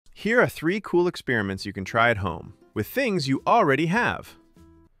Here are 3 cool experiments you can try at home with things you already have.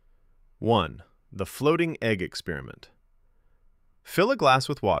 1. The floating egg experiment. Fill a glass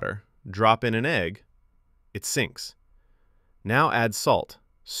with water, drop in an egg, it sinks. Now add salt,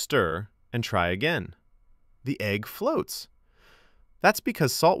 stir, and try again. The egg floats. That's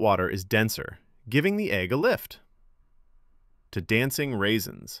because salt water is denser, giving the egg a lift. To dancing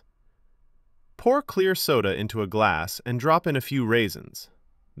raisins. Pour clear soda into a glass and drop in a few raisins.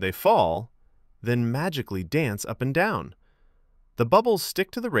 They fall, then magically dance up and down. The bubbles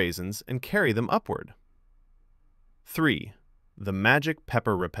stick to the raisins and carry them upward. 3. The magic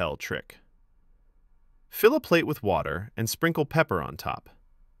pepper repel trick. Fill a plate with water and sprinkle pepper on top.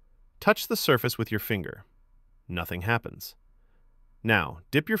 Touch the surface with your finger. Nothing happens. Now,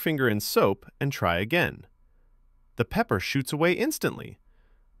 dip your finger in soap and try again. The pepper shoots away instantly.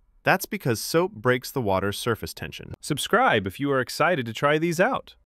 That's because soap breaks the water's surface tension. Subscribe if you are excited to try these out.